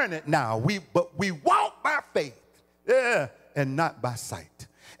discern it now. But we walk by faith, and not by sight.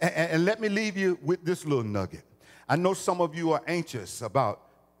 And let me leave you with this little nugget. I know some of you are anxious about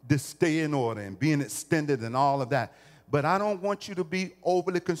this stay in order and being extended and all of that. But I don't want you to be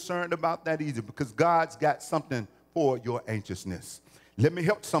overly concerned about that either, because God's got something for your anxiousness. Let me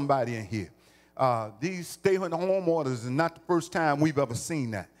help somebody in here. These stay-at-home orders is not the first time we've ever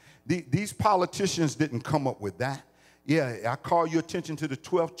seen that. These politicians didn't come up with that. Yeah, I call your attention to the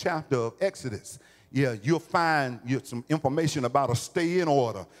 12th chapter of Exodus. Yeah, you'll find some information about a stay-in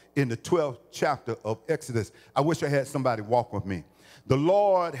order in the 12th chapter of Exodus. I wish I had somebody walk with me. The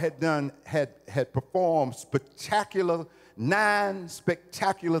Lord had performed 9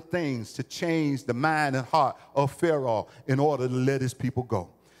 spectacular things to change the mind and heart of Pharaoh in order to let his people go.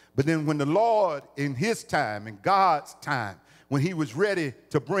 But then when the Lord, in his time, in God's time, when he was ready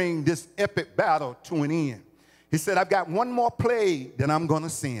to bring this epic battle to an end, he said, I've got one more plague that I'm going to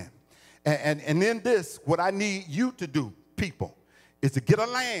send. And in this, what I need you to do, people, is to get a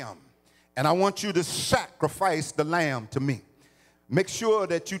lamb. And I want you to sacrifice the lamb to me. Make sure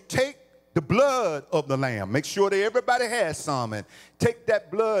that you take the blood of the lamb. Make sure that everybody has some. And take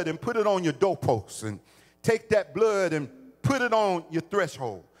that blood and put it on your doorposts. And take that blood and put it on your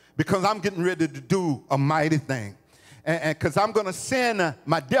threshold. Because I'm getting ready to do a mighty thing. And because I'm going to send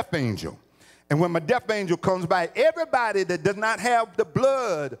my death angel. And when my death angel comes by, everybody that does not have the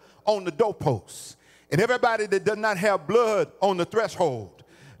blood on the doorposts, and everybody that does not have blood on the threshold,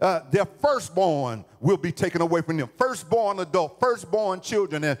 their firstborn will be taken away from them. Firstborn adult, firstborn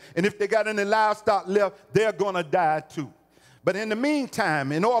children. And if they got any livestock left, they're going to die too. But in the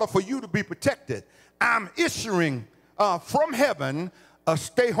meantime, in order for you to be protected, I'm issuing from heaven a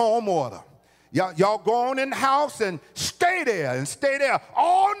stay-home order. Y'all go on in the house and stay there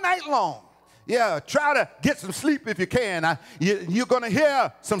all night long. Yeah, try to get some sleep if you can. You're going to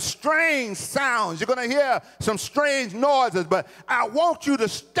hear some strange sounds. You're going to hear some strange noises. But I want you to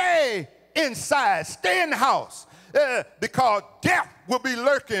stay inside. Stay in the house. Because death will be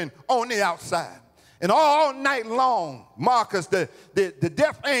lurking on the outside. And all night long, Marcus, the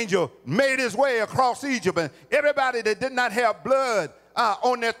death angel, made his way across Egypt. And everybody that did not have blood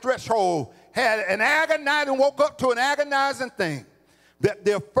on their threshold had an agonizing, woke up to an agonizing thing, that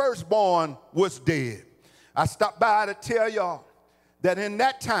their firstborn was dead. I stopped by to tell y'all that in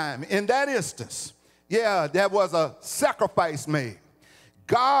that time, in that instance, yeah, there was a sacrifice made.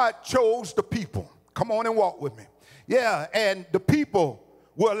 God chose the people. Come on and walk with me. Yeah, and the people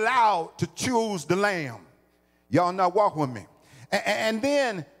were allowed to choose the lamb. Y'all not walk with me. And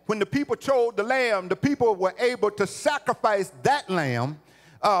then when the people chose the lamb, the people were able to sacrifice that lamb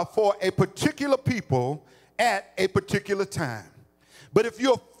for a particular people at a particular time. But if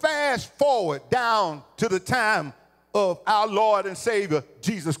you'll fast forward down to the time of our Lord and Savior,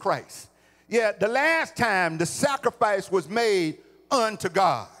 Jesus Christ. Yeah, the last time the sacrifice was made unto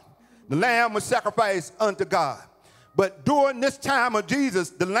God. The lamb was sacrificed unto God. But during this time of Jesus,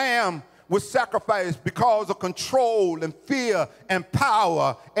 the lamb was sacrificed because of control and fear and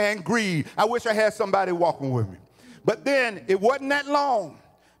power and greed. I wish I had somebody walking with me. But then it wasn't that long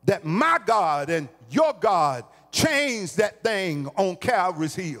that my God and your God changed that thing on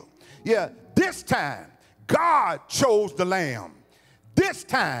Calvary's hill. Yeah, this time, God chose the lamb. This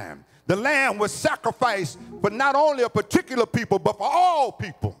time, the lamb was sacrificed for not only a particular people, but for all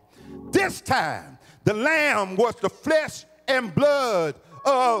people. This time, the lamb was the flesh and blood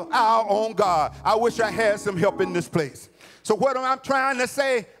of our own God. I wish I had some help in this place. So what am I trying to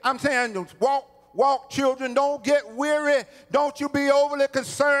say? I'm saying walk, children. Don't get weary. Don't you be overly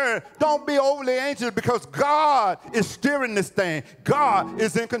concerned. Don't be overly anxious, because God is steering this thing. God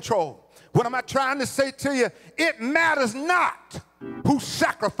is in control. What am I trying to say to you? It matters not who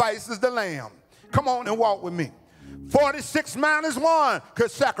sacrifices the lamb. Come on and walk with me. 46 minus 1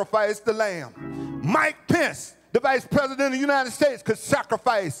 could sacrifice the lamb. Mike Pence, the Vice President of the United States, could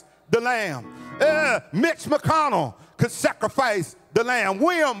sacrifice the lamb. Mitch McConnell could sacrifice the lamb.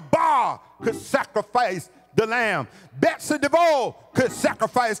 William Barr could sacrifice the lamb. Betsy DeVoe could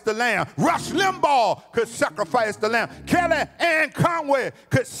sacrifice the lamb. Rush Limbaugh could sacrifice the lamb. Kelly Ann Conway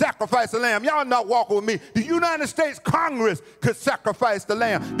could sacrifice the lamb. Y'all not walking with me. The United States Congress could sacrifice the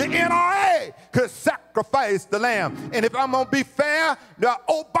lamb. The NRA could sacrifice the lamb. And if I'm going to be fair,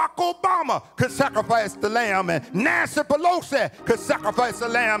 Barack Obama could sacrifice the lamb. And Nancy Pelosi could sacrifice the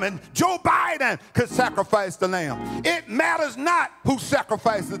lamb. And Joe Biden could sacrifice the lamb. It matters not who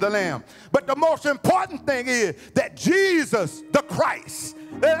sacrifices the lamb. But the most important thing is that Jesus, the Christ,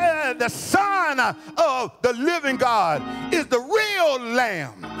 the Son of the living God, is the real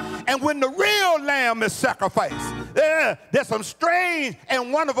lamb. And when the real lamb is sacrificed, there's some strange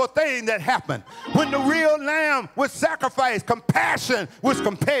and wonderful things that happen. When the real lamb was sacrificed, compassion was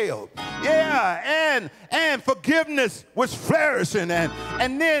compelled. Yeah, and forgiveness was flourishing.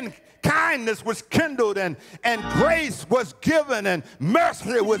 And then kindness was kindled, and grace was given, and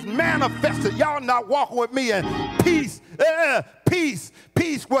mercy was manifested. Y'all not walking with me. And peace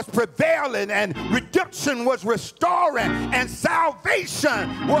was prevailing, and redemption was restoring, and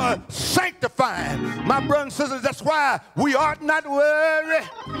salvation was sanctifying. My brothers and sisters, that's why we ought not worry,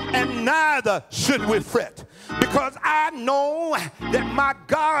 and neither should we fret, because I know that my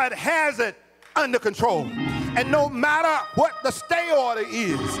God has it under control. And no matter what the stay order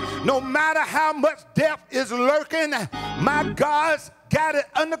is, no matter how much death is lurking, my God's got it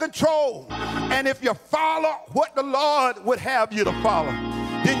under control. And if you follow what the Lord would have you to follow,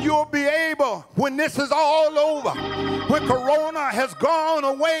 then you'll be able, when this is all over, when Corona has gone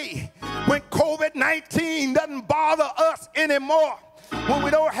away, when COVID-19 doesn't bother us anymore, when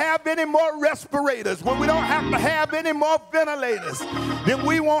we don't have any more respirators, when we don't have to have any more ventilators, then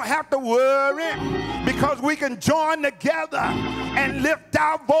we won't have to worry, because we can join together and lift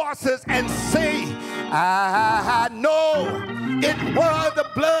our voices and say, I know it was the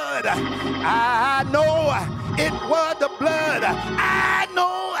blood. I know it was the blood. I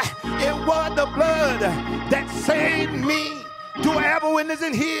know it was the blood that saved me. Do I have a witness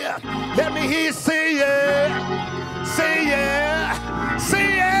in here? Let me hear you say yeah. Say yeah.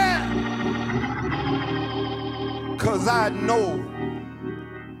 Say yeah. Because I know,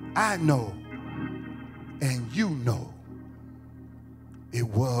 and you know, it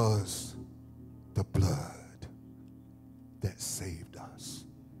was the blood that saved us.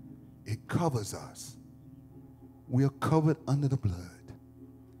 It covers us. We are covered under the blood.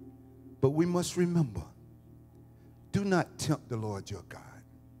 But we must remember, do not tempt the Lord your God.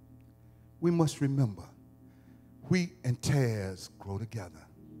 We must remember, wheat and tares grow together.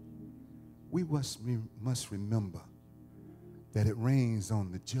 We must remember that it rains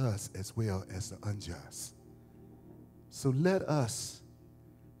on the just as well as the unjust. So let us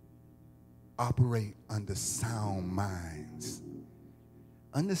operate under sound minds,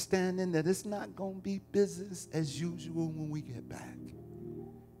 understanding that it's not going to be business as usual when we get back.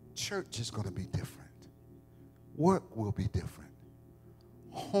 Church is going to be different. Work will be different.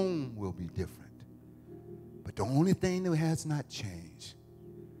 Home will be different. But the only thing that has not changed,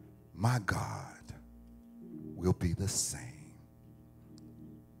 my God will be the same.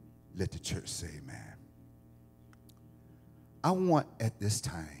 Let the church say amen. I want at this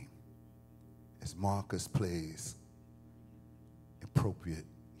time, as Marcus plays appropriate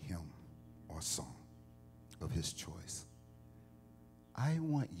hymn or song of his choice, I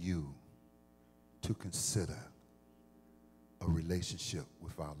want you to consider a relationship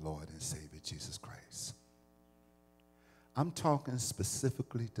with our Lord and Savior Jesus Christ. I'm talking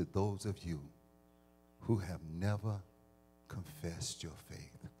specifically to those of you who have never confessed your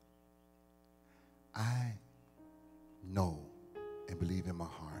faith. I know and believe in my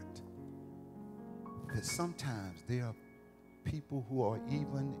heart that sometimes there are people who are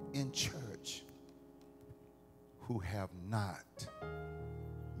even in church who have not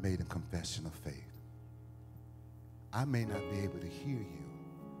made a confession of faith. I may not be able to hear you,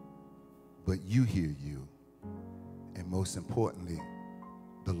 but you hear you. And most importantly,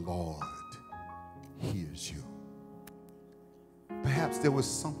 the Lord hears you. Perhaps there was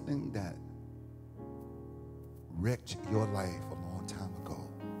something that wrecked your life a long time ago.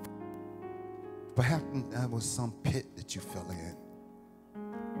 Perhaps there was some pit that you fell in.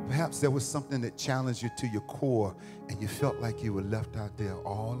 Perhaps there was something that challenged you to your core and you felt like you were left out there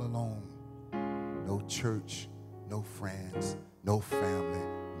all alone. No church, no friends, no family,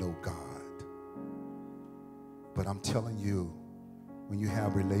 no God. But I'm telling you, when you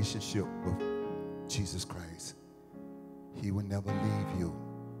have a relationship with Jesus Christ, he will never leave you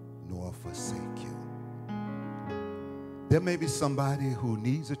nor forsake you. There may be somebody who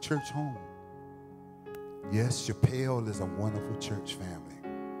needs a church home. Yes, Chappell is a wonderful church family.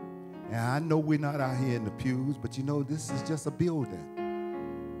 And I know we're not out here in the pews, but you know, this is just a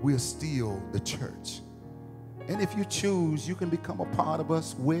building. We're still the church. And if you choose, you can become a part of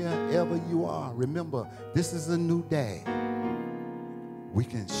us wherever you are. Remember, this is a new day. We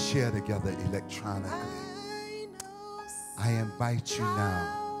can share together electronically. I invite you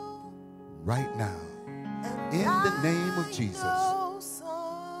now, right now, in the name of Jesus,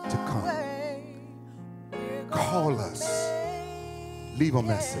 to come. Call us. Leave a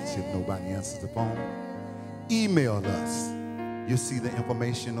message if nobody answers the phone. Email us. You'll see the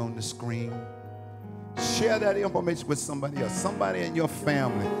information on the screen. Share that information with somebody else, somebody in your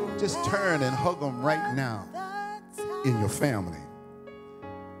family. Just turn and hug them right now in your family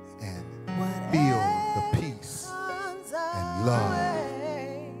and feel the peace and love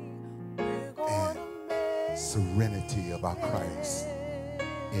and serenity of our Christ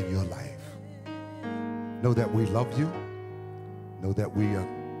in your life. Know that we love you. Know that we are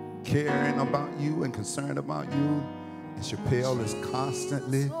caring about you and concerned about you. And Chappell is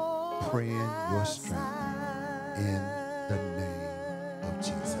constantly praying your strength in the name of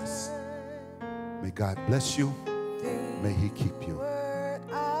Jesus. May God bless you. May he keep you.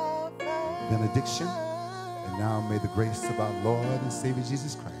 Benediction. And now may the grace of our Lord and Savior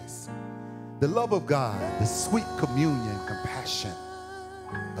Jesus Christ, the love of God, the sweet communion, compassion,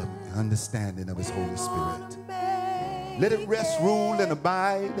 of understanding of his Holy Spirit, let it rest, rule, and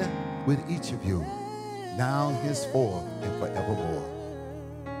abide with each of you, now, henceforth, and forevermore.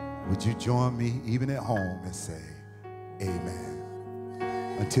 Would you join me even at home and say,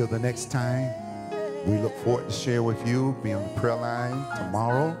 amen. Until the next time, we look forward to share with you, be on the prayer line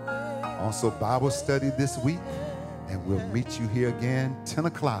tomorrow. Also, Bible study this week. And we'll meet you here again, 10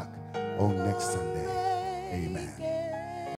 o'clock on next Sunday. Amen.